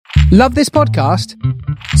Love this podcast?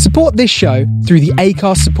 Support this show through the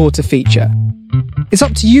Acast supporter feature. It's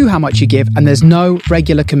up to you how much you give, and there's no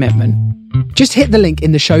regular commitment. Just hit the link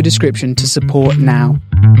in the show description to support now.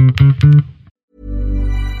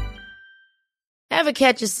 Ever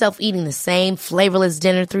catch yourself eating the same flavorless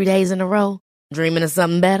dinner 3 days in a row? Dreaming of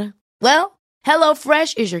something better? Well,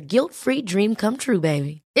 HelloFresh is your guilt-free dream come true,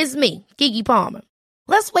 baby. It's me, Keke Palmer.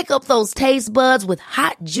 Let's wake up those taste buds with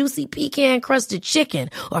hot, juicy pecan-crusted chicken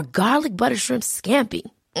or garlic butter shrimp scampi.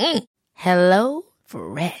 Hello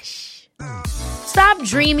Fresh. Stop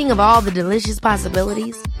dreaming of all the delicious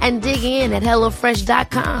possibilities and dig in at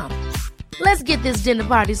HelloFresh.com. Let's get this dinner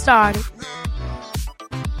party started.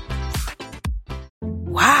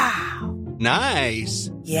 Wow.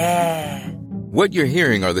 Nice. Yeah. What you're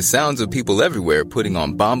hearing are the sounds of people everywhere putting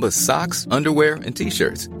on Bombas socks, underwear, and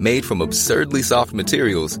T-shirts made from absurdly soft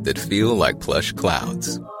materials that feel like plush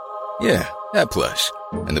clouds. Yeah, that plush.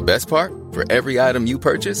 And the best part? For every item you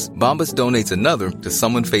purchase, Bombas donates another to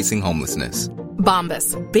someone facing homelessness.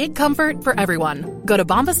 Bombas. Big comfort for everyone. Go to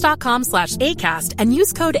bombas.com/ACAST and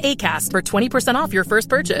use code ACAST for 20% off your first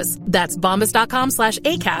purchase. That's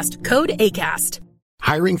bombas.com/ACAST. Code ACAST.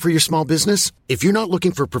 Hiring for your small business? If you're not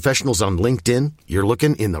looking for professionals on LinkedIn, you're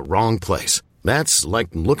looking in the wrong place. That's like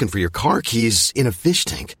looking for your car keys in a fish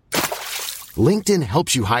tank. LinkedIn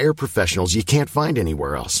helps you hire professionals you can't find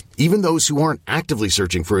anywhere else, even those who aren't actively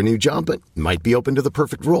searching for a new job but might be open to the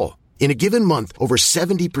perfect role. In a given month, over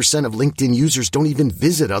 70% of LinkedIn users don't even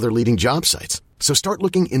visit other leading job sites. So start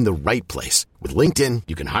looking in the right place. With LinkedIn,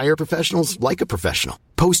 you can hire professionals like a professional.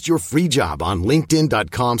 Post your free job on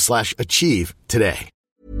linkedin.com/achieve today.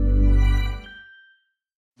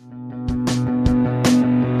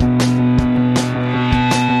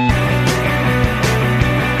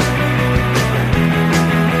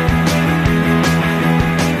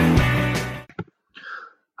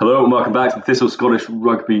 Hello and welcome back to the Thistle Scottish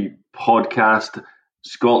Rugby Podcast.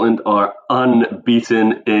 Scotland are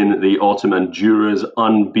unbeaten in the autumn, and Jura's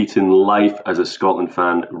unbeaten life as a Scotland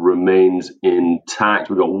fan remains intact.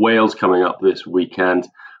 We've got Wales coming up this weekend,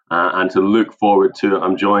 and to look forward to,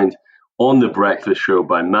 I'm joined on the breakfast show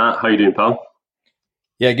by Matt. How you doing, pal?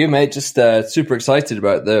 Yeah, good, mate. Just super excited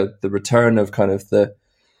about the return of kind of the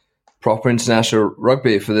proper international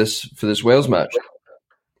rugby for this Wales match.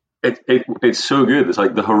 It's so good. It's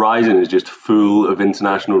like the horizon is just full of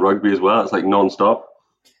international rugby as well. It's like non-stop.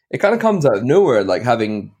 It kind of comes out of nowhere, like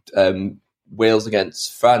having Wales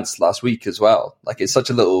against France last week as well. Like, it's such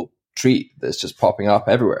a little treat that's just popping up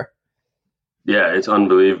everywhere. Yeah, it's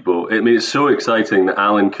unbelievable. I mean, it's so exciting that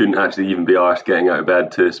Alan couldn't actually even be arsed getting out of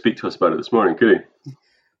bed to speak to us about it this morning, could he?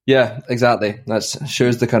 Yeah, exactly. That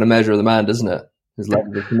shows the kind of measure of the man, doesn't it? His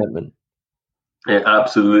level of commitment. It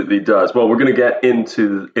absolutely does. Well, we're going to get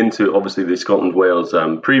into obviously the Scotland-Wales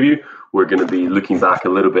preview. We're going to be looking back a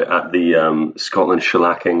little bit at the Scotland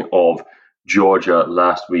shellacking of Georgia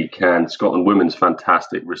last weekend. Scotland women's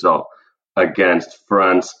fantastic result against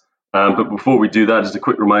France. But before we do that, just a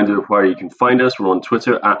quick reminder of where you can find us. We're on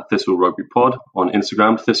Twitter at Thistle Rugby Pod, on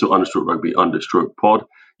Instagram, Thistle_Rugby_pod.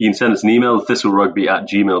 You can send us an email,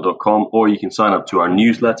 thistlerugby@gmail.com, or you can sign up to our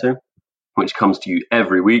newsletter, which comes to you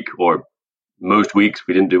every week, or most weeks.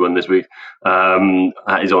 We didn't do one this week.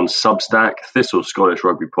 That is on Substack, Thistle Scottish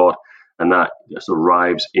Rugby Pod, and that just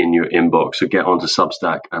arrives in your inbox. So get onto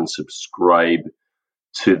Substack and subscribe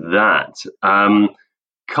to that.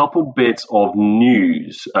 Couple bits of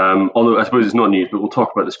news, although I suppose it's not news, but we'll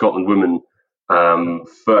talk about the Scotland women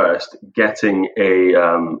first, getting a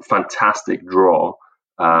fantastic draw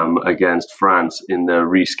against France in their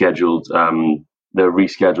rescheduled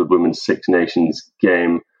Women's Six Nations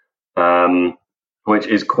game. Which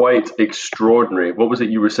is quite extraordinary. What was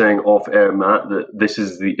it you were saying off air, Matt, that this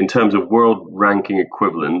is in terms of world ranking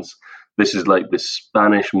equivalents, this is like the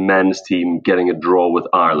Spanish men's team getting a draw with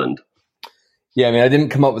Ireland? Yeah, I mean, I didn't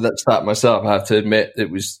come up with that stat myself. I have to admit,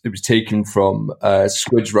 it was taken from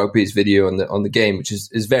Squidge Rugby's video on the game, which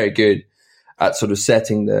is very good at sort of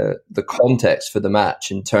setting the context for the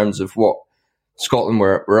match in terms of what Scotland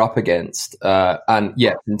were up against. And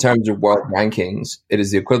yeah, in terms of world rankings, it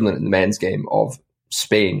is the equivalent in the men's game of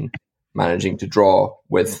Spain managing to draw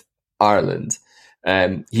with Ireland.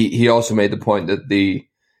 He also made the point that the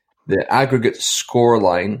aggregate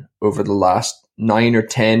scoreline over the last 9 or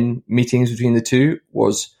 10 meetings between the two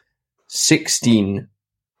was 16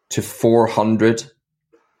 to 400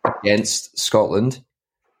 against Scotland.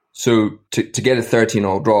 So to get a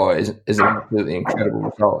 13-all draw is an absolutely incredible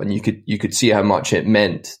result, and you could see how much it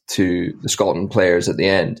meant to the Scotland players at the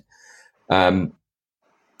end.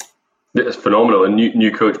 It's phenomenal, and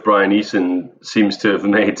new coach Brian Eason seems to have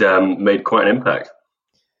made quite an impact.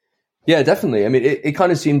 Yeah, definitely. I mean, it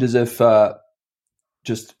kind of seemed as if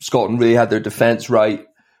just Scotland really had their defence right.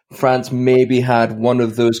 France maybe had one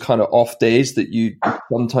of those kind of off days that you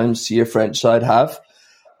sometimes see a French side have.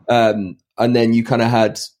 And then you kind of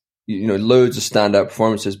had, loads of standout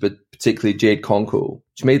performances, but particularly Jade Konkol,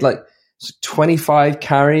 which made like 25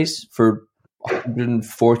 carries for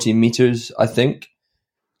 140 meters, I think.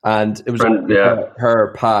 And it was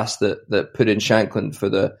her pass that put in Shankland for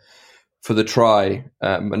the try,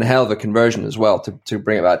 and a hell of a conversion as well to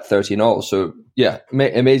bring it back 13-all. So yeah,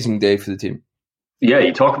 amazing day for the team. Yeah,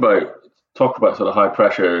 you talk about sort of high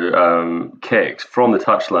pressure kicks from the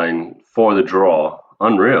touchline for the draw.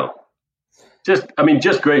 Unreal.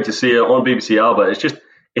 Just great to see it on BBC Alba.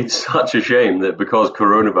 It's such a shame that because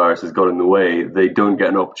coronavirus has got in the way, they don't get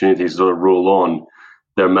an opportunity to sort of roll on.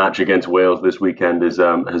 Their match against Wales this weekend has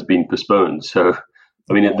been postponed. So,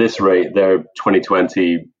 I mean, at this rate, their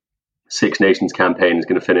 2020 Six Nations campaign is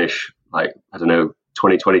going to finish,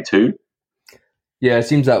 2022. Yeah, it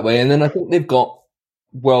seems that way. And then I think they've got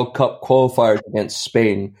World Cup qualifiers against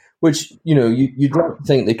Spain, which, you'd like to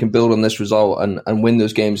think they can build on this result and win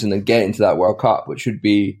those games and then get into that World Cup, which would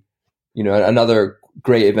be, another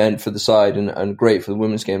great event for the side and great for the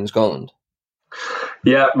women's game in Scotland.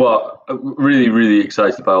 Yeah, well, really, really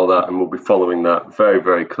excited by all that, and we'll be following that very,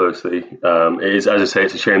 very closely. It is, as I say,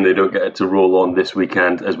 it's a shame they don't get it to roll on this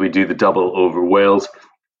weekend as we do the double over Wales.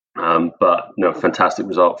 But no, fantastic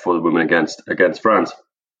result for the women against France.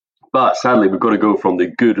 But sadly, we've got to go from the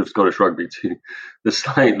good of Scottish rugby to the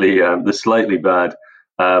slightly bad.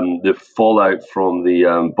 The fallout from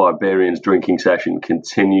the Barbarians drinking session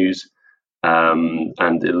continues,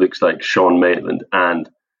 and it looks like Sean Maitland and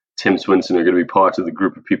Tim Swinson are going to be part of the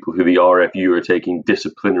group of people who the RFU are taking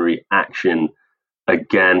disciplinary action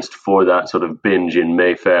against for that sort of binge in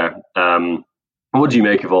Mayfair. What do you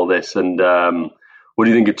make of all this? And what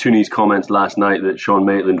do you think of Tooney's comments last night that Sean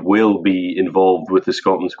Maitland will be involved with the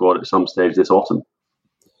Scotland squad at some stage this autumn?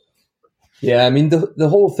 Yeah, I mean, the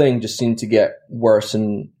whole thing just seemed to get worse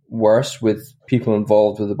and worse with people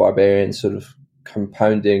involved with the Barbarians sort of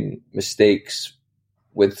compounding mistakes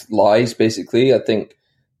with lies, basically. I think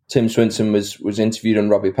Tim Swinson was interviewed on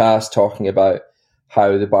Rugby Pass talking about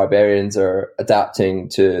how the Barbarians are adapting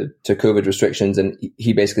to COVID restrictions, and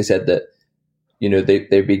he basically said that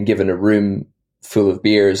they've been given a room full of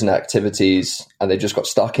beers and activities and they just got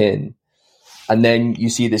stuck in. And then you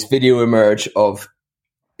see this video emerge of,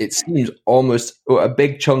 it seems almost a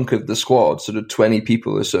big chunk of the squad, sort of 20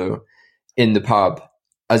 people or so, in the pub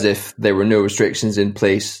as if there were no restrictions in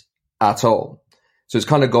place at all. So it's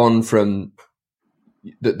kind of gone from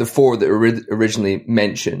the four that were originally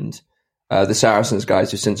mentioned, the Saracens guys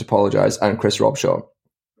who since apologised, and Chris Robshaw,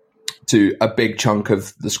 to a big chunk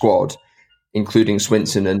of the squad, including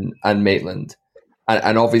Swinson and Maitland.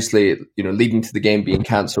 And obviously, leading to the game being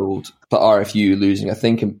cancelled, the RFU losing, I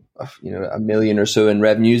think, $1 million or so in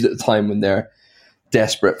revenues at the time when they're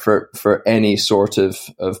desperate for any sort of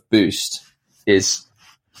boost, is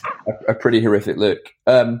a pretty horrific look.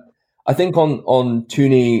 I think on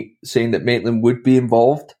Tooney saying that Maitland would be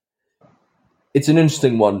involved, it's an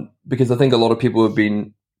interesting one because I think a lot of people have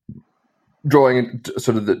been drawing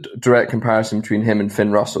sort of the direct comparison between him and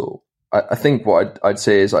Finn Russell. I think what I'd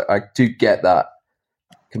say is I do get that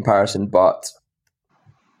comparison, but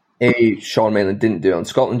Sean Maitland didn't do it on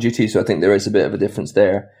Scotland duty, so I think there is a bit of a difference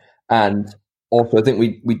there. And also, I think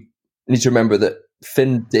we need to remember that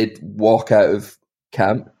Finn did walk out of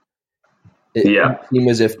camp. It seemed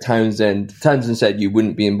as if Townsend said you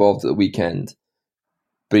wouldn't be involved at the weekend,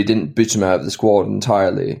 but he didn't boot him out of the squad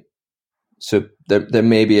entirely. So there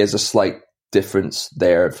maybe is a slight difference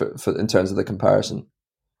there for in terms of the comparison.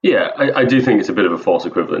 Yeah, I do think it's a bit of a false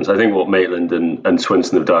equivalence. I think what Maitland and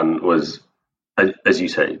Swinson have done was, as you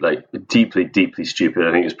say, like deeply, deeply stupid.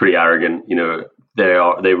 I think it's pretty arrogant.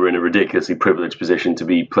 They were in a ridiculously privileged position to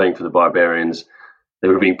be playing for the Barbarians. They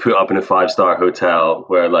were being put up in a 5-star hotel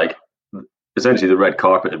where, like, essentially the red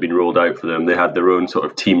carpet had been rolled out for them. They had their own sort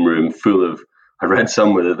of team room full of, I read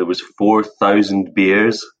somewhere that there was 4,000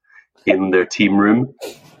 beers in their team room.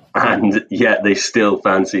 And yet they still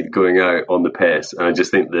fancied going out on the piss. And I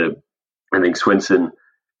just think Swinson,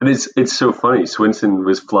 and it's so funny. Swinson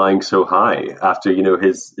was flying so high after,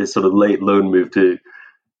 his sort of late loan move to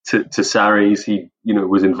Sarries. He,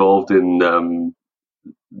 was involved in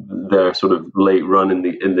their sort of late run in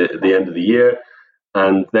the end of the year.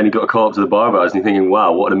 And then he got a call up to the Barbars, and you're thinking,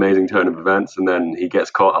 wow, what an amazing turn of events. And then he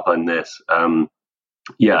gets caught up on this. I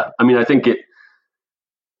think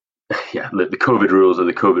the COVID rules are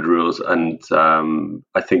the COVID rules. And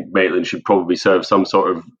I think Maitland should probably serve some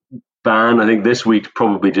sort of ban. I think this week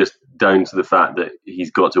probably just down to the fact that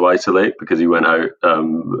he's got to isolate because he went out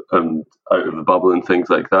and out of the bubble and things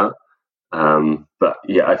like that. But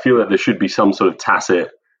yeah, I feel that there should be some sort of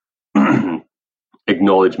tacit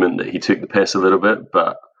acknowledgement that he took the piss a little bit.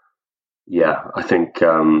 But yeah, I think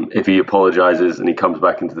if he apologises and he comes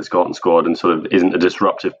back into the Scotland squad and sort of isn't a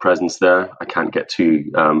disruptive presence there, I can't get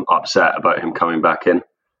too upset about him coming back in.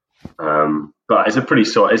 But it's a pretty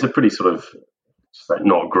sort of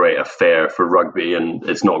not great affair for rugby, and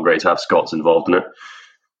it's not great to have Scots involved in it.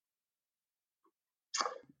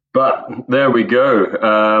 But there we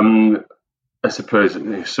go. I suppose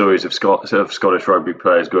stories of Scottish rugby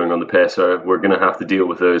players going on the piss, we're going to have to deal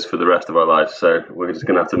with those for the rest of our lives. So we're just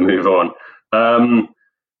going to have to move on.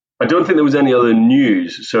 I don't think there was any other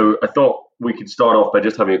news, so I thought we could start off by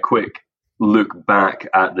just having a quick look back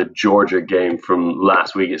at the Georgia game from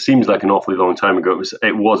last week. It seems like an awfully long time ago.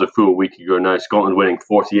 It was a full week ago now. Scotland winning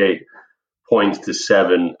 48 points to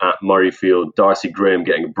 7 at Murrayfield. Darcy Graham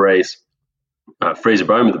getting a brace, Fraser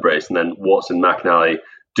Brown with the brace, and then Watson, McNally,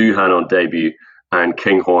 Duhan on debut, and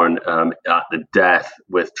Kinghorn at the death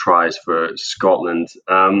with tries for Scotland.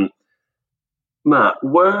 Matt,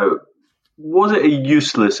 was it a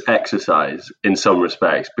useless exercise in some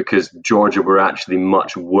respects because Georgia were actually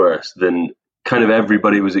much worse than kind of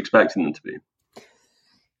everybody was expecting them to be?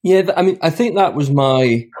 Yeah, I mean, I think that was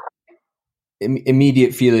my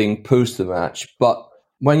immediate feeling post the match. But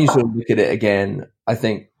when you sort of look at it again, I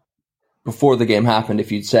think before the game happened,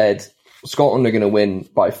 if you'd said Scotland are going to win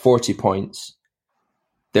by 40 points,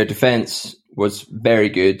 their defence was very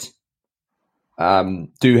good.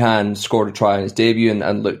 Duhan scored a try on his debut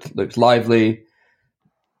and looked lively.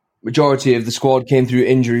 Majority of the squad came through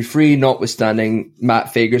injury-free, notwithstanding Matt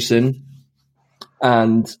Fagerson.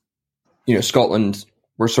 And, Scotland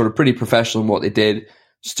were sort of pretty professional in what they did,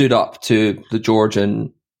 stood up to the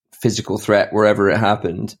Georgian physical threat wherever it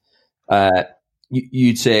happened.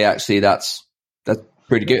 You'd say, actually, that's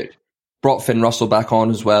pretty good. Brought Finn Russell back on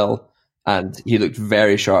as well, and he looked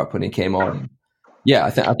very sharp when he came on. Yeah,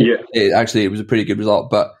 I think it was a pretty good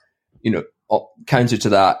result. But, counter to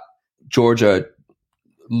that, Georgia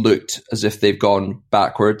looked as if they've gone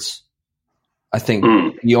backwards. I think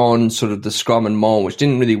beyond sort of the scrum and maul, which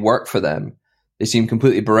didn't really work for them, they seemed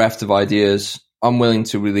completely bereft of ideas, unwilling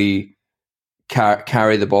to really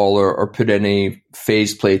carry the ball or put any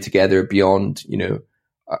phase play together beyond,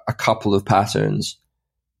 a couple of patterns.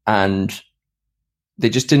 And they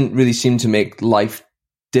just didn't really seem to make life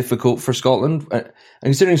difficult for Scotland. And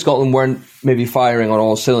considering Scotland weren't maybe firing on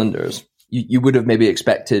all cylinders, you would have maybe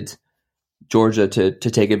expected Georgia to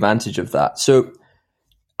take advantage of that. So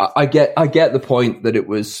I get the point that it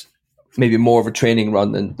was maybe more of a training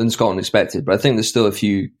run than Scotland expected, but I think there's still a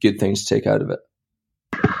few good things to take out of it.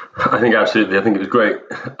 I think absolutely. I think it was great.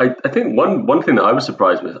 I think one thing that I was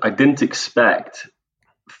surprised with, I didn't expect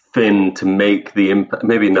Finn to make the impact,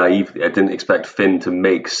 maybe naively, I didn't expect Finn to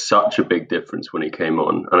make such a big difference when he came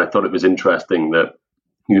on. And I thought it was interesting that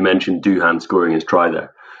you mentioned Duhan scoring his try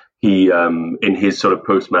there. He, in his sort of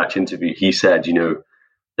post-match interview, he said,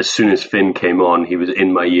 as soon as Finn came on, he was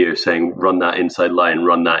in my ear saying, run that inside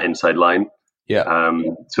line. Yeah.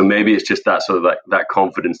 So maybe it's just that sort of that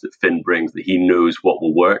confidence that Finn brings, that he knows what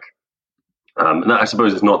will work. And that, I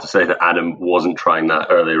suppose, is not to say that Adam wasn't trying that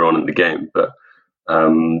earlier on in the game, but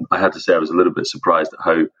I had to say I was a little bit surprised at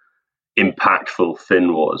how impactful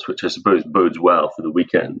Finn was, which I suppose bodes well for the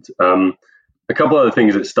weekend. A couple other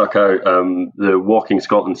things that stuck out. The Walking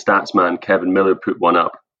Scotland stats man, Kevin Miller, put one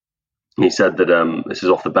up. He said that this is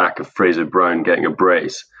off the back of Fraser Brown getting a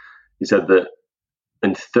brace. He said that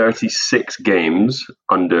in 36 games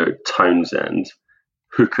under Townsend,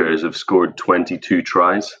 hookers have scored 22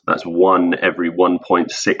 tries. That's one every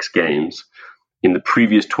 1.6 games. In the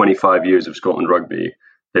previous 25 years of Scotland rugby,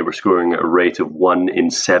 they were scoring at a rate of 1 in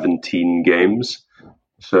 17 games.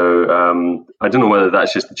 So I don't know whether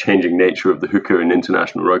that's just the changing nature of the hooker in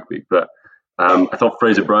international rugby, but I thought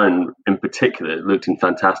Fraser Brown in particular looked in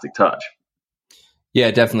fantastic touch. Yeah,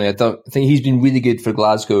 definitely. I think he's been really good for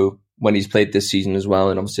Glasgow when he's played this season as well,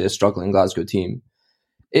 and obviously a struggling Glasgow team.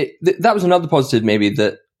 That was another positive, maybe,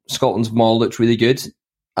 that Scotland's maul looked really good,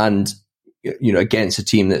 and against a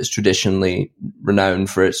team that's traditionally renowned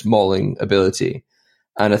for its mauling ability.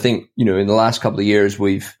 And I think, in the last couple of years,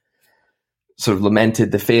 we've sort of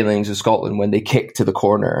lamented the failings of Scotland when they kick to the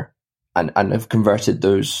corner and have converted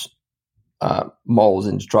those mauls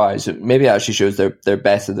into tries. It maybe actually shows they're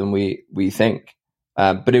better than we think.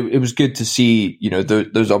 But it was good to see,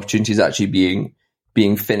 those opportunities actually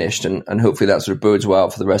being finished, and hopefully that sort of bodes well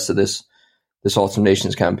for the rest of this Autumn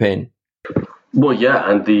Nations campaign. Well, yeah,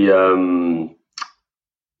 and the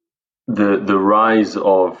the rise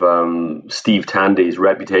of Steve Tandy's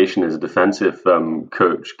reputation as a defensive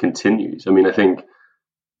coach continues. I mean, I think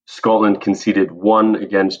Scotland conceded 1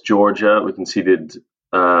 against Georgia. We conceded,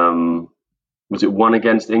 was it 1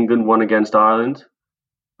 against England, 1 against Ireland?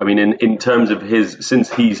 I mean, in terms of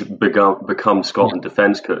since he's become Scotland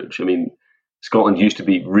defence coach, I mean, Scotland used to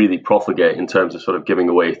be really profligate in terms of sort of giving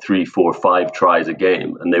away 3, 4, 5 tries a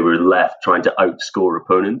game, and they were left trying to outscore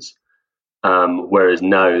opponents. Whereas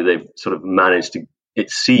now they've sort of it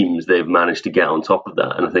seems they've managed to get on top of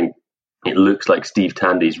that. And I think it looks like Steve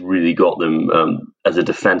Tandy's really got them as a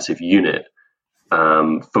defensive unit,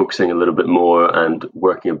 focusing a little bit more and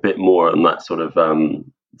working a bit more on that sort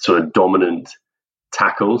of dominant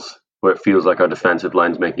tackles, where it feels like our defensive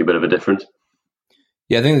line's making a bit of a difference.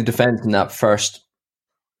 Yeah, I think the defense in that first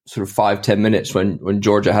sort of 5-10 minutes when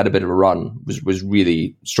Georgia had a bit of a run was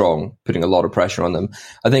really strong, putting a lot of pressure on them.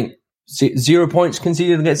 I think 0 points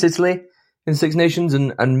conceded against Italy in Six Nations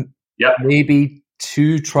and maybe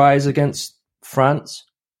 2 tries against France.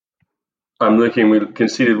 I'm looking. We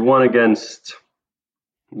conceded 1 against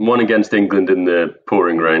England in the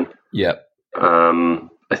pouring rain. Yeah.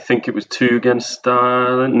 I think it was 2 against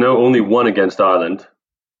Ireland. No, only 1 against Ireland.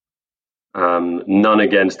 None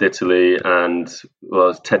against Italy, and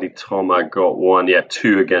Teddy Thomas got 1. Yeah,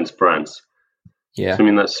 2 against France. Yeah. So, I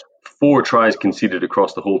mean, that's 4 tries conceded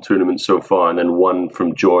across the whole tournament so far, and then 1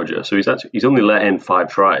 from Georgia. So he's only let in 5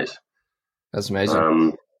 tries. That's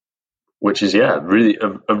amazing. Which is really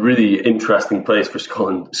a really interesting place for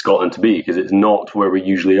Scotland to be, because it's not where we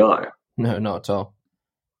usually are. No, not at all.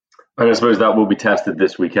 And I suppose that will be tested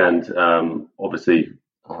this weekend. Obviously,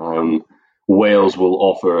 Wales will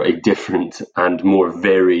offer a different and more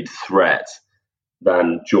varied threat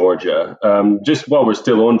than Georgia. Just while we're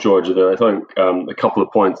still on Georgia, though, I think a couple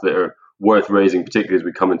of points that are worth raising, particularly as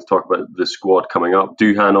we come in to talk about the squad coming up.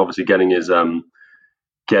 Duhan obviously getting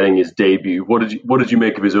his debut. What did you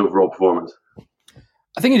make of his overall performance?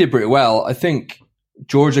 I think he did pretty well. I think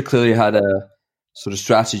Georgia clearly had a sort of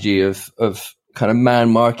strategy of kind of man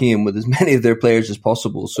marking him with as many of their players as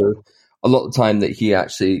possible. So a lot of the time that he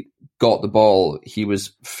actually got the ball, he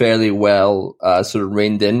was fairly well sort of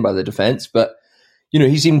reined in by the defense. But,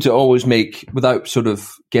 he seemed to always make, without sort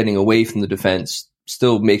of getting away from the defense,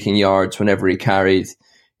 still making yards whenever he carried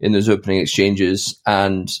in those opening exchanges.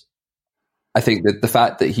 And I think that the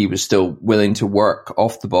fact that he was still willing to work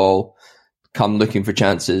off the ball, come looking for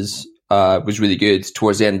chances, was really good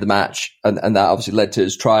towards the end of the match. And that obviously led to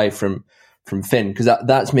his try from Finn, because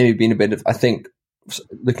that's maybe been a bit of, I think,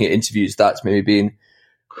 looking at interviews, that's maybe been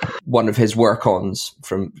one of his work-ons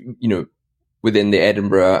from, within the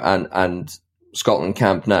Edinburgh and Scotland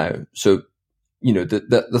camp now. So,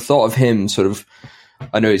 the thought of him sort of,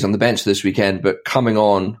 I know he's on the bench this weekend, but coming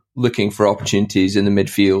on, looking for opportunities in the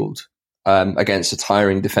midfield against a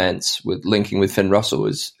tiring defence, linking with Finn Russell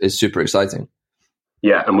is super exciting.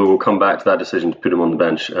 Yeah, and we will come back to that decision to put him on the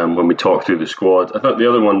bench when we talk through the squad. I thought the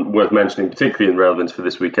other one worth mentioning, particularly in relevance for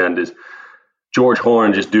this weekend, is George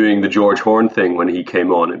Horne just doing the George Horne thing when he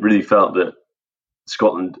came on. It really felt that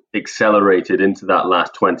Scotland accelerated into that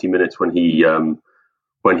last 20 minutes when he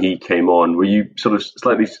came on. Were you sort of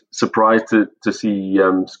slightly surprised to see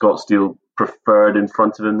Scott Steele preferred in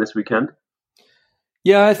front of him this weekend?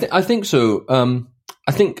 Yeah, I think so.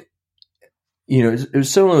 I think, it was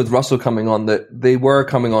similar with Russell coming on, that they were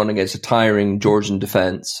coming on against a tiring Georgian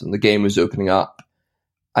defence, and the game was opening up,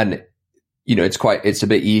 and it's a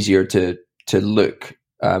bit easier to look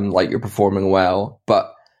like you're performing well.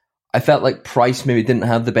 But I felt like Price maybe didn't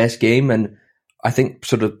have the best game, and I think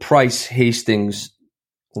sort of Price, Hastings,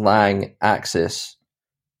 Lang axis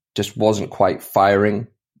just wasn't quite firing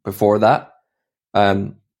before that.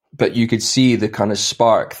 But you could see the kind of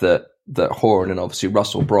spark that Horne and obviously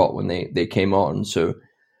Russell brought when they came on. So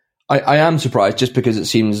I am surprised, just because it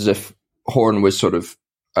seems as if Horne was sort of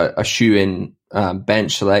a shoe-in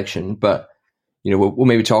bench selection. But, we'll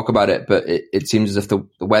maybe talk about it, but it seems as if the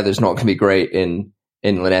weather's not going to be great in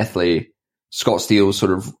Llanelli. Scott Steele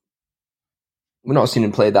sort of, we're not seeing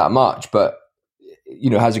him play that much, but,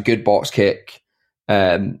 has a good box kick.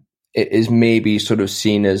 It is maybe sort of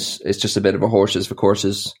seen as it's just a bit of a horses for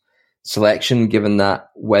courses selection, given that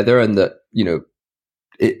weather, and that,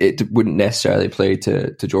 it wouldn't necessarily play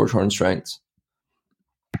to George Horne's strengths.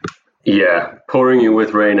 Yeah, pouring in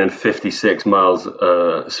with rain and 56 mile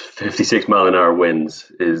an hour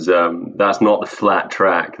winds is that's not the flat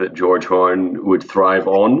track that George Horne would thrive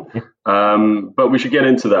on. But we should get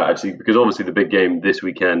into that, actually, because obviously the big game this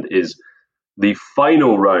weekend is the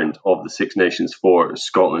final round of the Six Nations for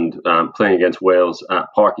Scotland, playing against Wales at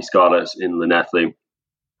Parc y Scarlets in Llanelli.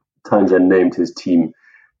 Townsend named his team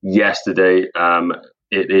yesterday.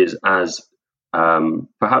 It is as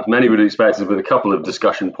perhaps many would have expected, with a couple of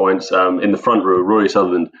discussion points. In the front row, Rory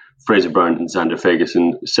Sutherland, Fraser Brown and Xander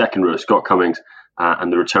Ferguson. Second row, Scott Cummings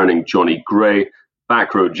and the returning Johnny Gray.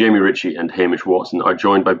 Back row, Jamie Ritchie and Hamish Watson are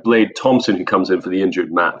joined by Blade Thompson, who comes in for the injured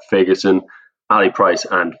Matt Ferguson. Ali Price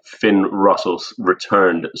and Finn Russell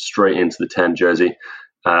returned straight into the 10 jersey.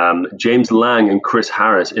 James Lang and Chris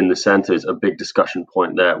Harris in the centres, a big discussion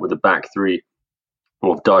point there, with a back three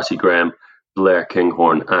of Darcy Graham, Blair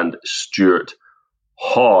Kinghorn and Stuart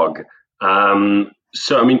Hogg.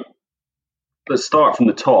 Let's start from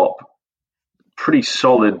the top. Pretty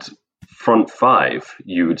solid front five,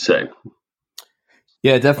 you would say.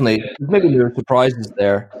 Yeah, definitely. Maybe no surprises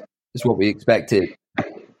there, is what we expected.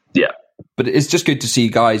 Yeah. But it's just good to see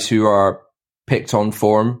guys who are picked on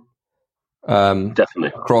form. Definitely.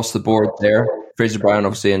 Across the board there. Fraser Brown,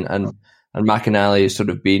 obviously, and McInally has sort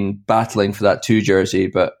of been battling for that 2 jersey,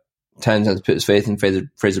 but Townsend's put his faith in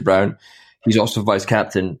Fraser Brown. He's also vice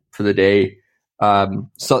captain for the day.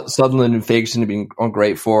 Sutherland and Ferguson have been on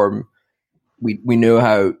great form. We know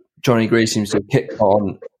how Johnny Gray seems to have kicked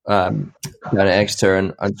on down at Exeter,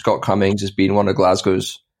 and Scott Cummings has been one of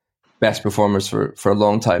Glasgow's best performers for a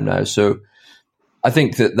long time now. So I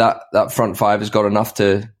think that front five has got enough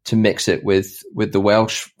to mix it with the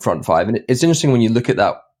Welsh front five. And it's interesting when you look at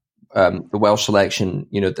that, the Welsh selection,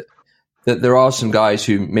 that there are some guys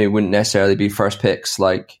who maybe wouldn't necessarily be first picks,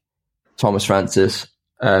 like Thomas Francis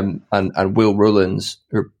and Will Rowlands,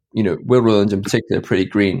 Will Rowlands in particular, pretty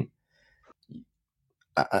green.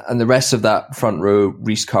 And the rest of that front row,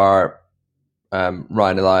 Rhys Carr,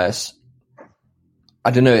 Ryan Elias, I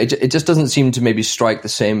don't know, it just doesn't seem to maybe strike the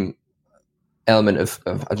same element of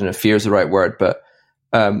I don't know, fear is the right word, but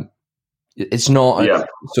it's not as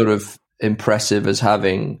sort of impressive as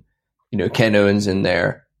having, Ken Owens in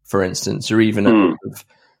there, for instance, or even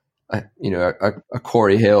a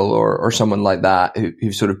Corey Hill or someone like that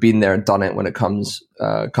who's sort of been there and done it when it comes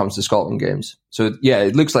to Scotland games. So yeah,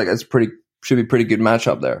 it looks like should be a pretty good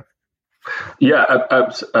matchup there. Yeah,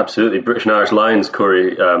 absolutely. British and Irish Lions,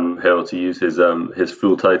 Corey Hill, to use his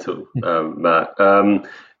full title, Matt.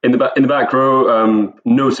 In the back row,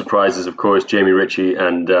 no surprises, of course. Jamie Ritchie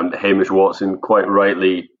and Hamish Watson, quite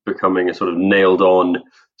rightly becoming a sort of nailed-on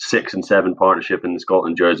 6 and 7 partnership in the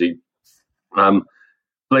Scotland jersey.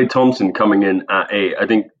 Blade Thompson coming in at 8. I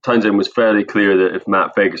think Townsend was fairly clear that if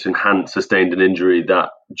Matt Ferguson hadn't sustained an injury, that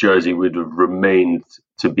jersey would have remained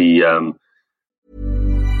to be.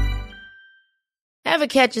 Ever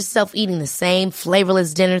catch yourself eating the same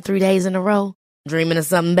flavorless dinner 3 days in a row? Dreaming of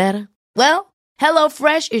something better? Well,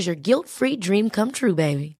 HelloFresh is your guilt-free dream come true,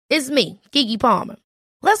 baby. It's me, Keke Palmer.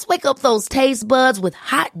 Let's wake up those taste buds with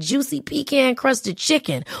hot, juicy pecan-crusted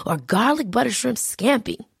chicken or garlic butter shrimp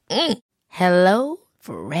scampi. Hello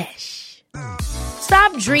Fresh.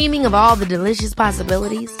 Stop dreaming of all the delicious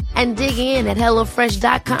possibilities and dig in at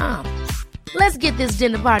HelloFresh.com. Let's get this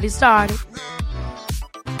dinner party started.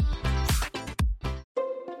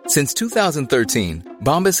 Since 2013,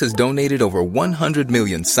 Bombas has donated over 100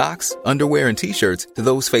 million socks, underwear, and T-shirts to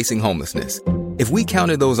those facing homelessness. If we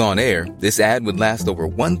counted those on air, this ad would last over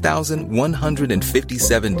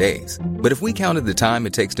 1,157 days. But if we counted the time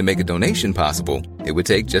it takes to make a donation possible, it would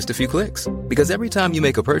take just a few clicks. Because every time you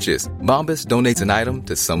make a purchase, Bombas donates an item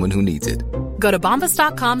to someone who needs it. Go to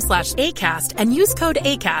bombas.com/ACAST and use code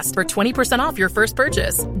ACAST for 20% off your first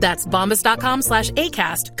purchase. That's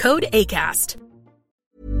bombas.com/ACAST, code ACAST.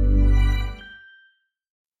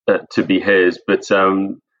 To be his, but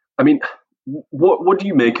what do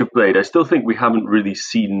you make of Blade? I still think we haven't really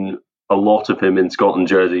seen a lot of him in Scotland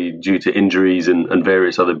jersey due to injuries and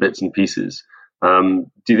various other bits and pieces. Do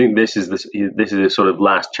you think this is a sort of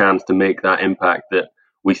last chance to make that impact that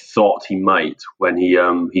we thought he might when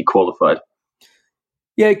he qualified?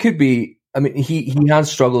 Yeah, it could be. I mean, he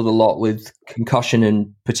has struggled a lot with concussion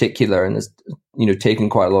in particular, and has taken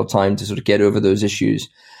quite a lot of time to sort of get over those issues.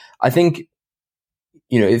 I think,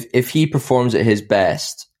 if he performs at his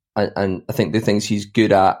best, and I think the things he's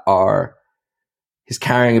good at are his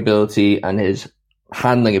carrying ability and his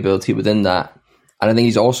handling ability within that. And I think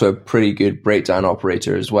he's also a pretty good breakdown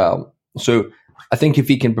operator as well. So I think if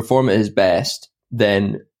he can perform at his best,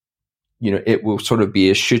 then, it will sort of be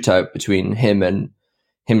a shootout between him and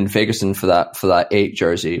Ferguson for that 8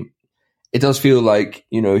 jersey. It does feel like,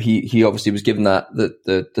 he obviously was given that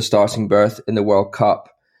the starting berth in the World Cup.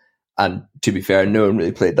 And to be fair, no one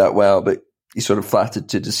really played that well, but he sort of flattered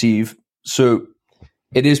to deceive. So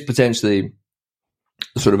it is potentially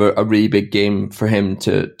sort of a really big game for him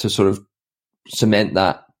to sort of cement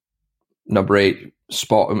that number 8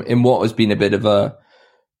 spot in what has been a bit of a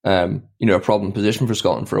a problem position for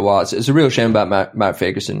Scotland for a while. It's a real shame about Matt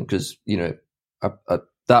Fagerson, because,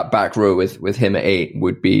 that back row with him at 8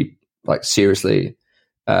 would be like seriously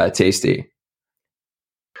tasty.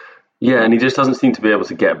 Yeah, and he just doesn't seem to be able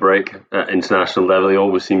to get a break at international level. He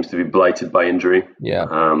always seems to be blighted by injury. Yeah.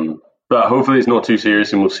 But hopefully it's not too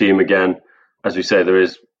serious and we'll see him again. As we say, there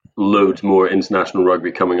is loads more international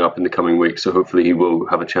rugby coming up in the coming weeks, so hopefully he will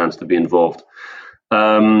have a chance to be involved.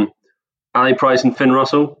 Ali Price and Finn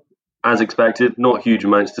Russell, as expected, not huge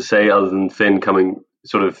amounts to say other than Finn coming,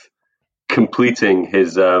 sort of completing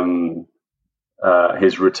his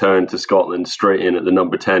return to Scotland straight in at the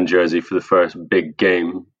number 10 jersey for the first big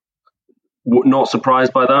game. Not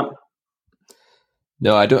surprised by that?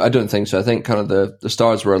 No, I don't think so. I think kind of the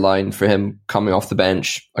stars were aligned for him coming off the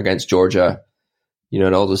bench against Georgia,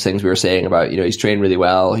 and all those things we were saying about, he's trained really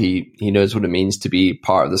well. He knows what it means to be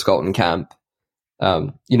part of the Scotland camp.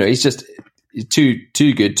 He's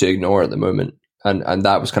too good to ignore at the moment. And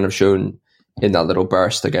that was kind of shown in that little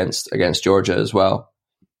burst against Georgia as well.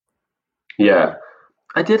 Yeah.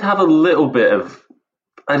 I did have a little bit of,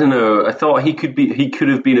 I don't know, I thought he could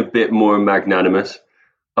have been a bit more magnanimous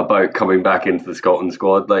about coming back into the Scotland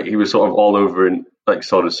squad. Like, he was sort of all over in like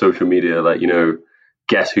sort of social media, like,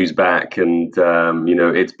 guess who's back, and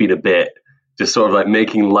it's been a bit, just sort of like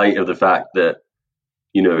making light of the fact that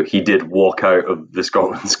he did walk out of the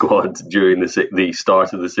Scotland squad during the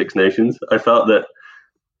start of the Six Nations. I felt that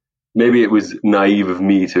maybe it was naive of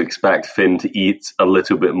me to expect Finn to eat a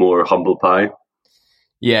little bit more humble pie.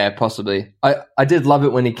 Yeah, possibly. I did love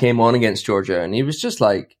it when he came on against Georgia, and he was just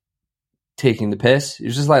like taking the piss. He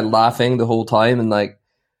was just like laughing the whole time, and like,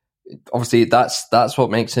 obviously that's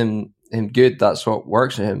what makes him good. That's what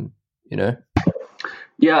works for him,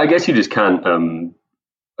 Yeah, I guess you just can't.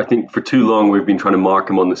 I think for too long we've been trying to mark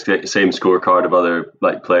him on the same scorecard of other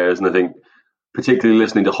like players, and I think particularly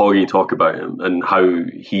listening to Hoggy talk about him and how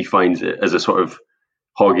he finds it as a sort of,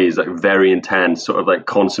 Hoggy is like very intense, sort of like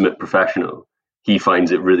consummate professional. He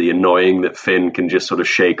finds it really annoying that Finn can just sort of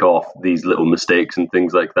shake off these little mistakes and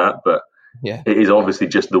things like that. But yeah, it is obviously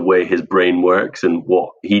just the way his brain works, and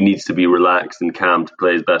what he needs to be relaxed and calm to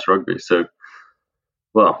play his best rugby. So,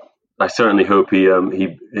 well, I certainly hope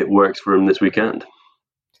it works for him this weekend.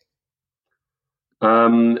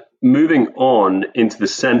 Moving on into the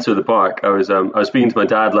centre of the park, I was speaking to my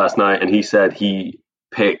dad last night, and he said he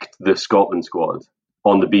picked the Scotland squad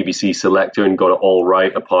on the BBC selector and got it all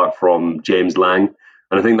right, apart from James Lang.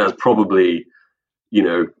 And I think that's probably,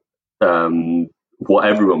 what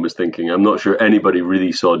everyone was thinking. I'm not sure anybody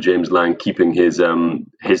really saw James Lang keeping his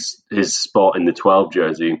spot in the 12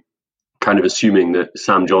 jersey, kind of assuming that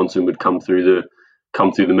Sam Johnson would come through the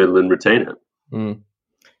middle and retain it. Mm.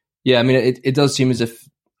 Yeah, I mean, it does seem as if...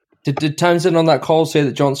 Did Townsend on that call say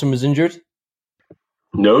that Johnson was injured?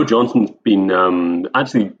 No, Johnson's been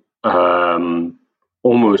actually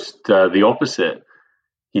almost the opposite.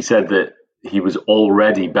 He said that he was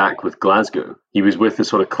already back with Glasgow. He was with the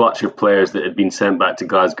sort of clutch of players that had been sent back to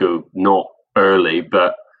Glasgow, not early,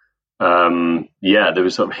 but there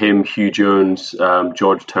was sort of him, Hugh Jones,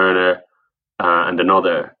 George Turner, and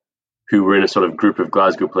another, who were in a sort of group of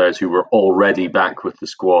Glasgow players who were already back with the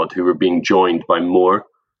squad, who were being joined by Moore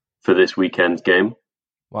for this weekend's game.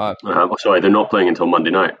 Wow. Sorry, they're not playing until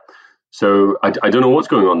Monday night. So I don't know what's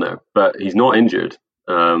going on there, but he's not injured.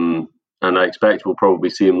 And I expect we'll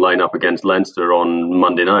probably see him line up against Leinster on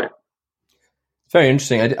Monday night. Very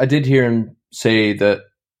interesting. I did hear him say that,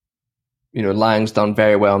 Lang's done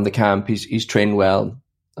very well in the camp. He's trained well,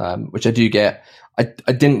 which I do get.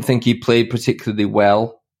 I didn't think he played particularly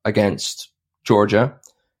well against Georgia.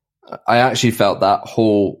 I actually felt that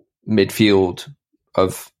whole midfield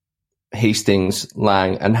of Hastings,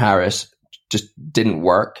 Lang and Harris just didn't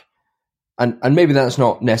work. And maybe that's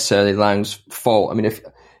not necessarily Lang's fault. I mean, if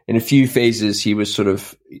in a few phases he was sort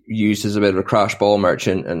of used as a bit of a crash ball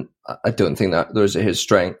merchant, and I don't think that those are his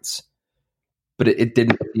strengths. But it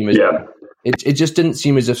didn't seem as it just didn't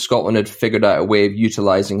seem as if Scotland had figured out a way of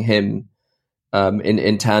utilising him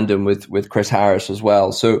in tandem with Chris Harris as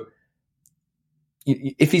well. So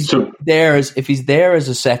if he's there as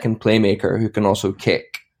a second playmaker who can also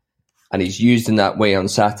kick, and he's used in that way on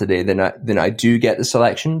Saturday, then I do get the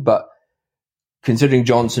selection. But considering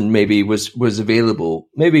Johnson maybe was available,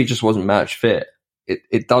 maybe he just wasn't match fit.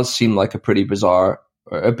 It does seem like a pretty bizarre,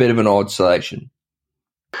 a bit of an odd selection.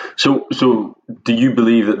 So do you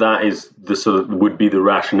believe that is the sort of would be the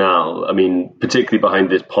rationale? I mean, particularly behind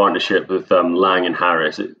this partnership with Lang and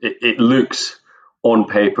Harris, it looks on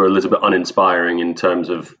paper a little bit uninspiring in terms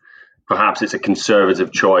of perhaps it's a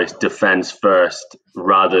conservative choice, defence first,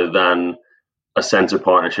 rather than a centre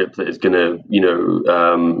partnership that is going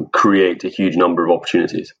to, create a huge number of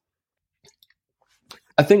opportunities.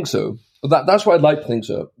 I think so. That's why I'd like to think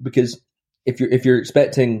so, because if you're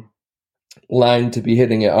expecting Lang to be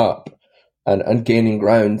hitting it up and gaining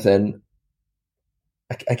ground, then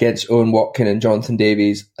against Owen Watkin and Jonathan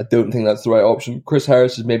Davies, I don't think that's the right option. Chris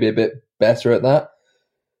Harris is maybe a bit better at that.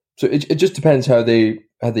 So it just depends how they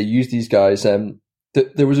use these guys.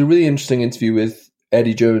 There was a really interesting interview with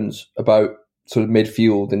Eddie Jones about sort of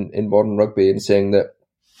midfield in modern rugby, and saying that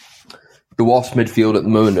the Wasps midfield at the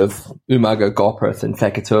moment of Umaga, Gopperth and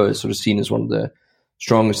Fekitoa is sort of seen as one of the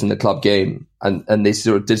strongest in the club game. And they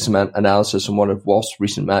sort of did some analysis on one of Wasps'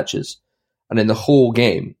 recent matches. And in the whole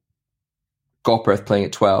game, Gopperth playing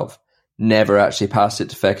at 12 never actually passed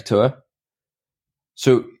it to Fekitoa.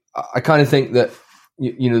 So I kind of think that,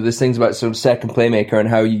 there's things about sort of second playmaker and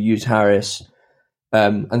how you use Harris,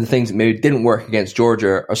 and the things that maybe didn't work against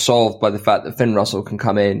Georgia are solved by the fact that Finn Russell can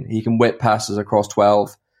come in. He can whip passes across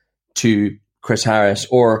 12 to Chris Harris,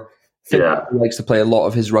 or Finn likes to play a lot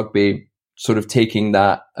of his rugby sort of taking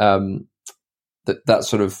that that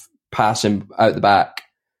sort of passing out the back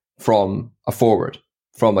from a forward,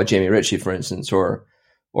 from a Jamie Ritchie, for instance, or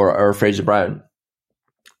Fraser Brown.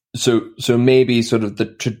 So maybe sort of the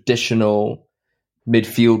traditional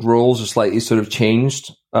midfield roles are slightly sort of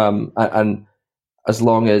changed, and as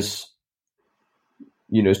long as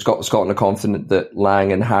Scotland are confident that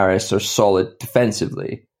Lang and Harris are solid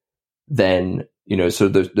defensively, then so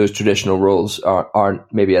those traditional roles aren't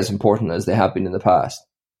maybe as important as they have been in the past.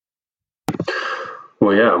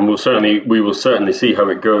 Well, yeah, and we will certainly see how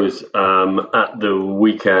it goes at the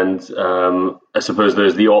weekend. I suppose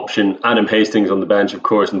there's the option Adam Hastings on the bench, of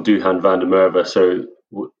course, and Duhan van der Merwe. So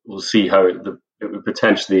we'll see how it would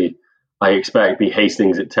potentially, I expect, be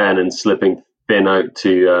Hastings at 10 and slipping Finn out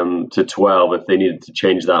to 12 if they needed to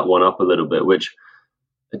change that one up a little bit, which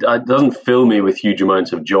it doesn't fill me with huge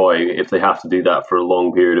amounts of joy if they have to do that for a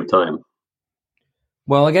long period of time.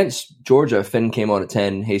 Well, against Georgia, Finn came on at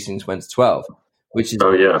 10, Hastings went to 12. Which is,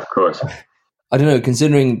 oh yeah, of course. I don't know,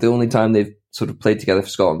 considering the only time they've sort of played together for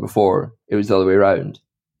Scotland before, it was the other way around.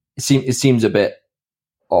 It seems a bit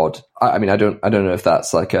odd. I mean, I don't know if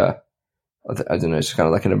that's like it's kind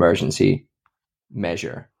of like an emergency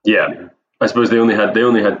measure. Yeah, I suppose they only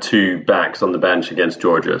had two backs on the bench against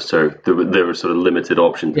Georgia, so there were sort of limited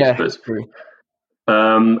options. Yeah, I suppose. True.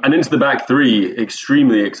 And into the back three,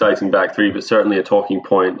 extremely exciting back three, but certainly a talking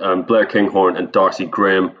point. Blair Kinghorn and Darcy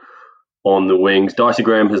Graham on the wings. Darcy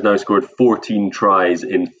Graham has now scored 14 tries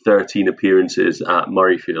in 13 appearances at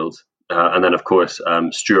Murrayfield. And then, of course,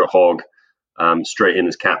 Stuart Hogg straight in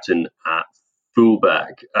as captain at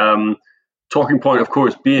fullback. Talking point, of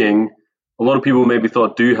course, being a lot of people maybe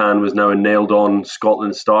thought Duhan was now a nailed-on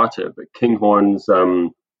Scotland starter, but Kinghorn's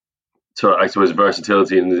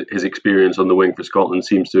versatility and his experience on the wing for Scotland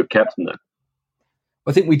seems to have kept him there.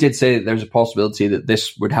 I think we did say that there's a possibility that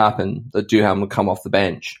this would happen, that Duhan would come off the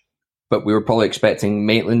bench. But we were probably expecting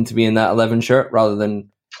Maitland to be in that 11 shirt rather than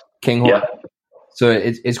Kinghorn. Yeah. So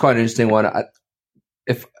it's quite an interesting one.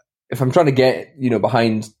 If I'm trying to get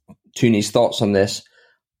behind Tooney's thoughts on this,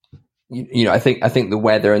 I think the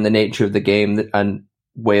weather and the nature of the game and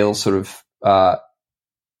Wales' sort of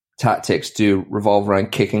tactics do revolve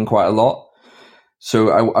around kicking quite a lot. So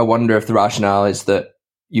I wonder if the rationale is that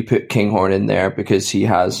you put Kinghorn in there because he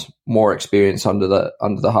has more experience under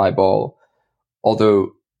the high ball,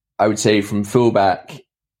 although I would say from fullback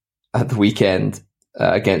at the weekend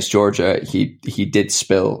against Georgia, he did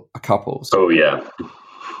spill a couple. So oh yeah,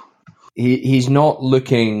 he's not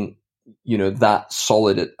looking that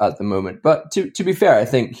solid at the moment. But to be fair, I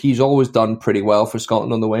think he's always done pretty well for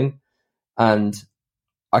Scotland on the wing, and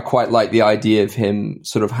I quite like the idea of him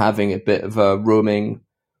sort of having a bit of a roaming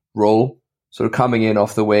role, sort of coming in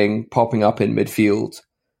off the wing, popping up in midfield,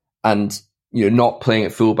 and not playing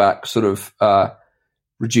at fullback sort of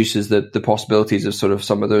reduces the possibilities of sort of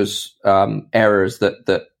some of those errors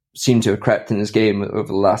that seem to have crept in his game over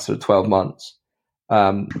the last sort of 12 months.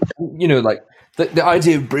 Like the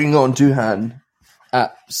idea of bringing on Duhan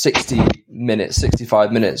at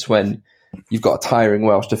 65 minutes when you've got a tiring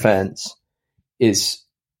Welsh defence is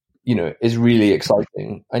really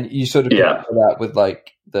exciting. And you sort of compare that with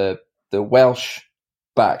like the Welsh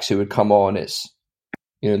backs who would come on. It's,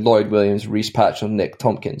 Lloyd Williams, Reece Patchell, Nick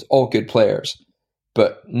Tompkins, all good players,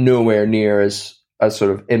 but nowhere near as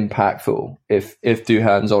sort of impactful if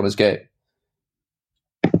Duhan's on his game.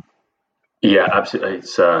 Yeah, absolutely.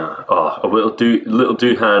 It's a little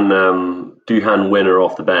Duhan winner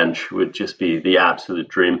off the bench would just be the absolute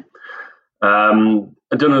dream.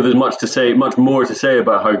 I don't know if there's much more to say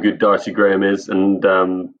about how good Darcy Graham is, and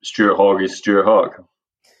Stuart Hogg is Stuart Hogg.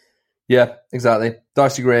 Yeah, exactly.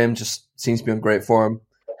 Darcy Graham just seems to be on great form.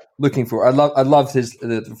 I loved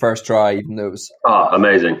the first try, even though it was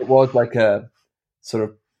amazing. It was like a sort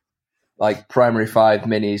of like primary 5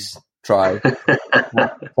 minis try,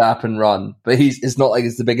 tap and run. But it's not like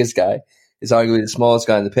he's the biggest guy. He's arguably the smallest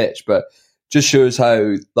guy on the pitch, but just shows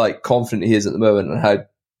how like confident he is at the moment and how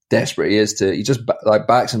desperate he is he just like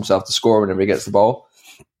backs himself to score whenever he gets the ball.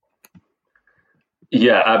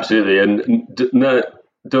 Yeah, absolutely. And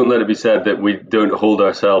don't let it be said that we don't hold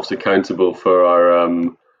ourselves accountable for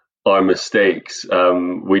our mistakes.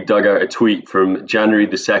 We dug out a tweet from January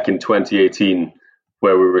the 2nd, 2018,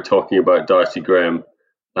 where we were talking about Darcy Graham.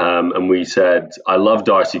 And we said, I love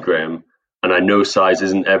Darcy Graham, and I know size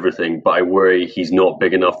isn't everything, but I worry he's not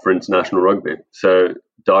big enough for international rugby. So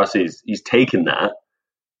he's taken that,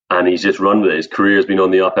 and he's just run with it. His career has been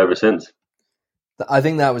on the up ever since. I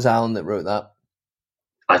think that was Alan that wrote that.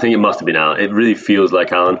 I think it must have been Alan. It really feels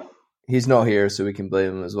like Alan. He's not here, so we can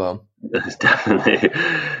blame him as well. It's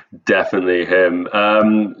definitely him.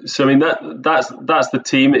 So I mean that's the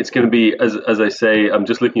team. It's going to be as I say. I'm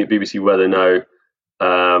just looking at BBC weather now.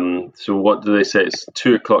 So what do they say? It's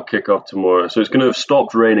 2:00 kickoff tomorrow. So it's going to have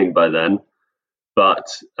stopped raining by then, but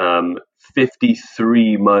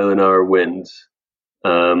 53 mile an hour winds,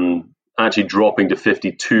 actually dropping to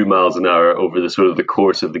 52 miles an hour over the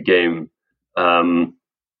course of the game.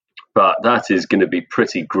 But that is going to be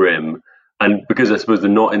pretty grim. And because I suppose they're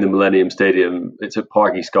not in the Millennium Stadium, it's at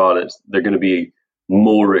Parky Scarlets, they're going to be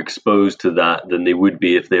more exposed to that than they would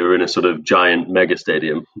be if they were in a sort of giant mega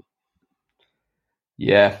stadium.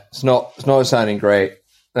 Yeah, it's not sounding great.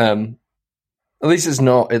 At least it's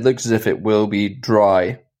not. It looks as if it will be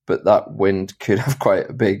dry, but that wind could have quite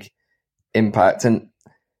a big impact and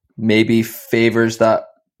maybe favours that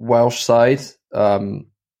Welsh side.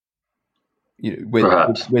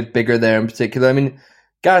 With Biggar there in particular. I mean,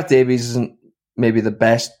 Gareth Davies isn't maybe the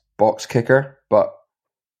best box kicker, but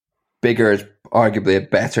Biggar is arguably a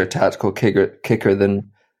better tactical kicker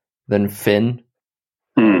than Finn.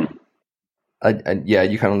 And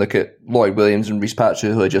you kind of look at Lloyd Williams and Rhys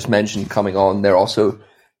Patchell, who I just mentioned coming on. They're also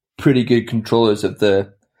pretty good controllers of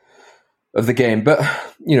the game. But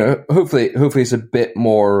hopefully it's a bit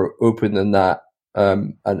more open than that,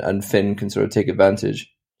 and Finn can sort of take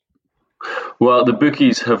advantage. Well, the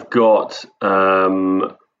bookies have got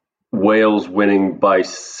Wales winning by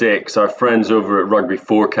 6. Our friends over at Rugby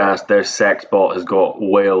Forecast, their Sexbot has got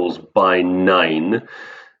Wales by 9.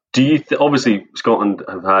 Do you obviously Scotland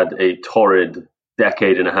have had a torrid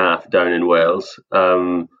decade and a half down in Wales.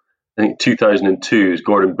 I think 2002,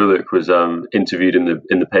 Gordon Bullock was interviewed in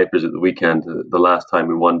the papers at the weekend, the last time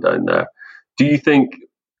we won down there. Do you think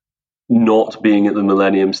not being at the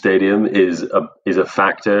Millennium Stadium is a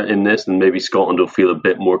factor in this, and maybe Scotland will feel a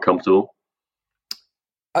bit more comfortable?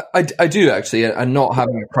 I do actually, and not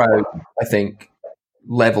having a crowd, I think,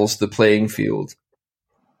 levels the playing field.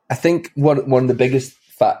 I think one of the biggest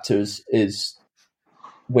factors is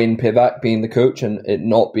Wayne Pivac being the coach and it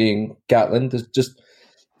not being Gatland. There's just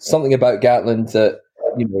something about Gatland that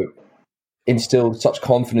instilled such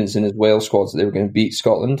confidence in his Wales squads that they were going to beat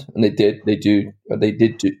Scotland, and they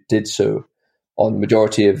did so on the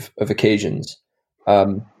majority of occasions.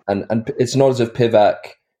 And it's not as if Pivac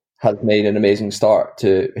has made an amazing start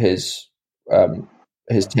to his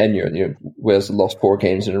tenure. Wales have lost 4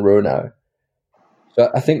 games in a row now.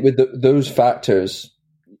 So I think with those factors,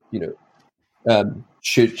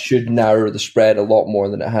 should narrow the spread a lot more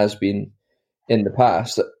than it has been in the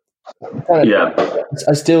past.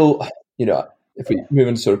 I still, if we move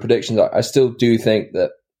into sort of predictions, I still do think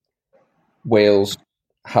that Wales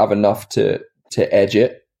have enough to edge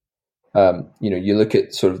it. You look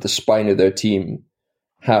at sort of the spine of their team: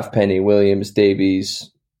 Halfpenny, Williams,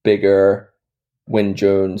 Davies, Biggar, Wyn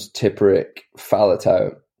Jones, Tipuric,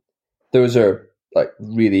 Faletau. Those are like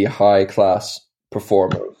really high class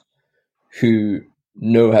performers who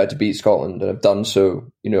know how to beat Scotland and have done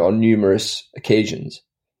so, on numerous occasions.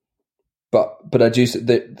 But I do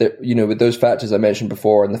that, with those factors I mentioned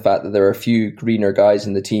before, and the fact that there are a few greener guys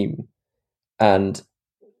in the team, and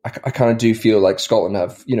I kind of do feel like Scotland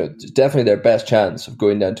have, definitely their best chance of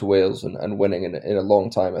going down to Wales and winning in a long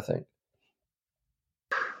time, I think.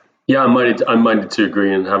 Yeah, I'm minded to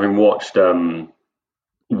agree. And having watched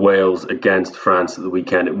Wales against France at the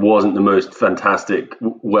weekend, it wasn't the most fantastic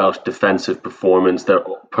Welsh defensive performance.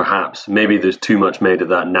 Maybe there's too much made of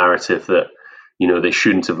that narrative that they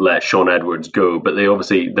shouldn't have let Sean Edwards go, but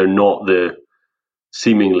they're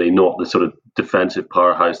seemingly not the sort of defensive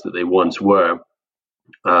powerhouse that they once were.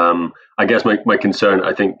 I guess my concern,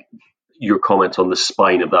 I think, your comments on the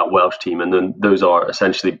spine of that Welsh team, and then those are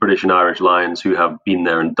essentially British and Irish Lions who have been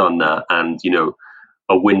there and done that, and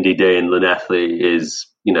a windy day in Llanelli is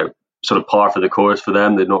sort of par for the course for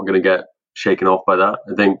them. They're not going to get shaken off by that.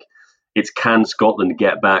 I think it's, can Scotland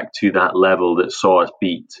get back to that level that saw us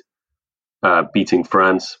beating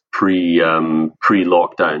France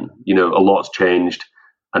pre-lockdown? A lot's changed,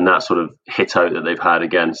 and that sort of hit out that they've had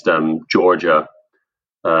against Georgia.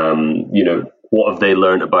 What have they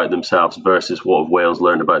learned about themselves versus what have Wales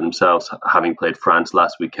learned about themselves having played France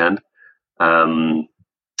last weekend? I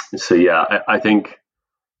think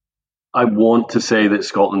I want to say that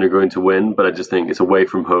Scotland are going to win, but I just think it's away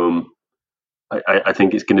from home. I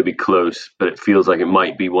think it's going to be close, but it feels like it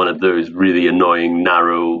might be one of those really annoying,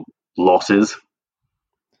 narrow losses.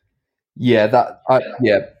 Yeah, I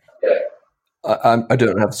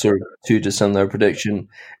don't have sort of too dissimilar prediction.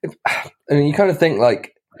 You kind of think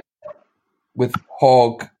like with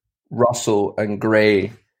Hogg, Russell, and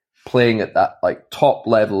Gray playing at that like top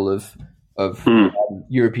level of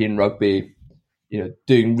European rugby,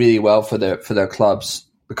 doing really well for their clubs,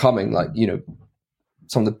 becoming like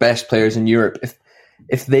some of the best players in Europe.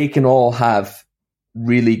 If they can all have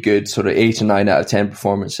really good sort of 8 or 9 out of 10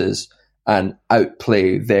 performances and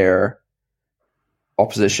outplay their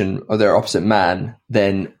opposition or their opposite man,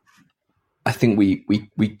 then I think we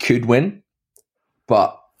could win.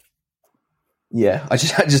 But yeah, I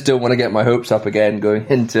just don't want to get my hopes up again going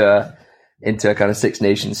into a kind of Six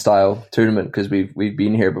Nations style tournament, because we've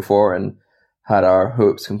been here before and had our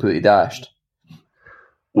hopes completely dashed.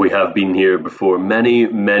 We have been here before many,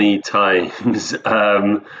 many times.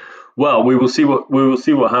 Well, we will see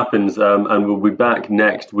what happens, and we'll be back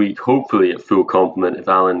next week, hopefully at full complement if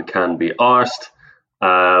Alan can be arsed.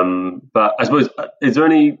 But I suppose, is there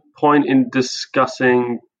any point in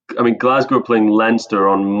discussing? I mean, Glasgow are playing Leinster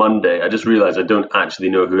on Monday. I just realised I don't actually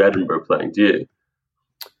know who Edinburgh are playing. Do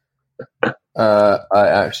you? I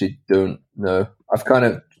actually don't know. I've kind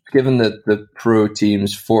of, given the pro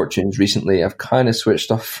teams' fortunes recently, I've kind of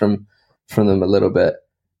switched off from them a little bit.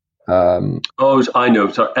 I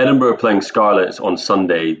know. So Edinburgh are playing Scarlets on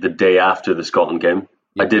Sunday, the day after the Scotland game.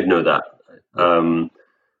 Yeah. I did know that.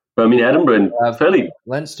 But I mean, Edinburgh and fairly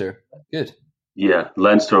Leinster, good. Yeah,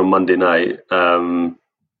 Leinster on Monday night.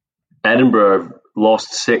 Edinburgh have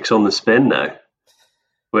lost 6 on the spin now,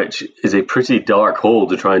 which is a pretty dark hole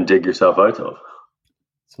to try and dig yourself out of.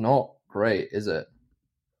 It's not great, is it?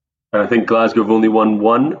 And I think Glasgow have only won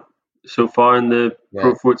 1 so far in the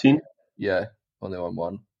Pro 14. Yeah, only won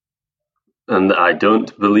 1. And I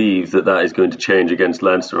don't believe that is going to change against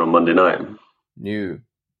Leinster on Monday night. No.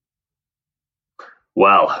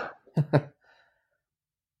 Well,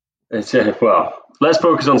 let's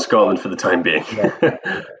focus on Scotland for the time being. Yeah.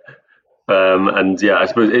 I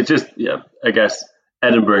suppose it's just, I guess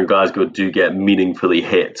Edinburgh and Glasgow do get meaningfully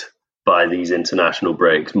hit by these international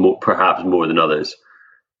breaks, perhaps more than others.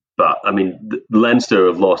 But I mean, Leinster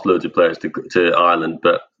have lost loads of players to Ireland,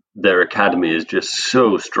 but their academy is just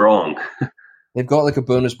so strong. They've got like a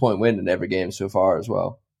bonus point win in every game so far as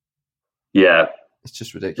well. Yeah. It's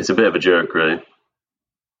just ridiculous. It's a bit of a joke, really.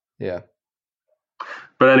 Yeah.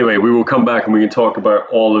 But anyway, we will come back and we can talk about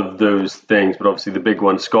all of those things. But obviously the big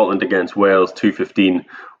one, Scotland against Wales, 2:15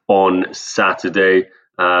 on Saturday.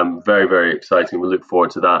 Very, very exciting. We look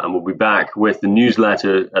forward to that. And we'll be back with the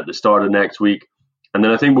newsletter at the start of next week. And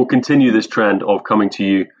then I think we'll continue this trend of coming to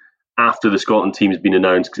you after the Scotland team has been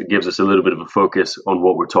announced, because it gives us a little bit of a focus on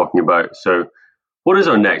what we're talking about. So what is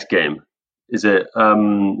our next game? Is it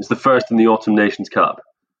is the first in the Autumn Nations Cup?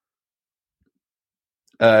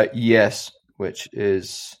 Yes, which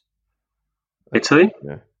is Italy?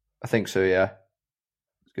 Yeah, I think so, yeah.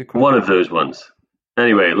 Good one of those ones.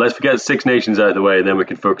 Anyway, let's forget Six Nations out of the way, and then we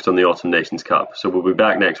can focus on the Autumn Nations Cup. So we'll be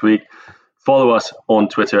back next week. Follow us on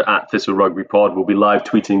Twitter at ThistleRugbyPod. We'll be live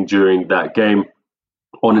tweeting during that game.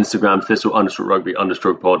 On Instagram,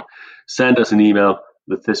 Thistle_rugby_pod. Send us an email,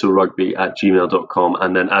 thistle_rugby@gmail.com.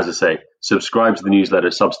 And then, as I say, subscribe to the newsletter,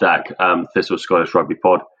 Substack, Thistle Scottish Rugby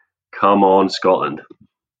Pod. Come on, Scotland.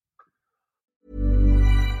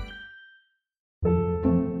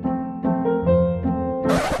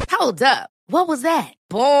 Hold up. What was that?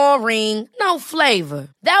 Boring. No flavor.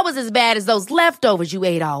 That was as bad as those leftovers you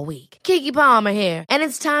ate all week. Keke Palmer here. And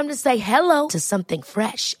it's time to say hello to something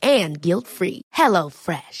fresh and guilt-free. Hello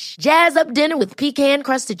Fresh. Jazz up dinner with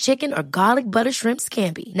pecan-crusted chicken or garlic butter shrimp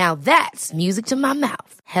scampi. Now that's music to my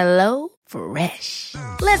mouth. Hello Fresh.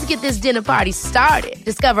 Let's get this dinner party started.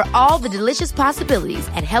 Discover all the delicious possibilities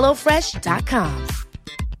at HelloFresh.com.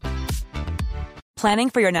 Planning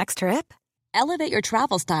for your next trip? Elevate your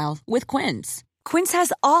travel style with Quince. Quince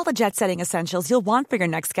has all the jet-setting essentials you'll want for your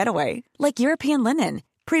next getaway, like European linen,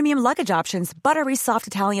 premium luggage options, buttery soft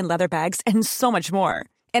Italian leather bags, and so much more.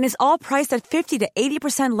 And is all priced at 50 to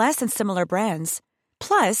 80% less than similar brands.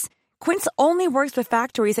 Plus, Quince only works with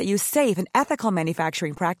factories that use safe and ethical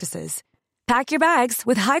manufacturing practices. Pack your bags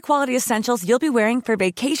with high-quality essentials you'll be wearing for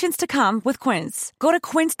vacations to come with Quince. Go to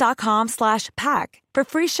quince.com/pack for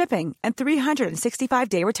free shipping and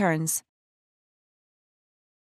 365-day returns.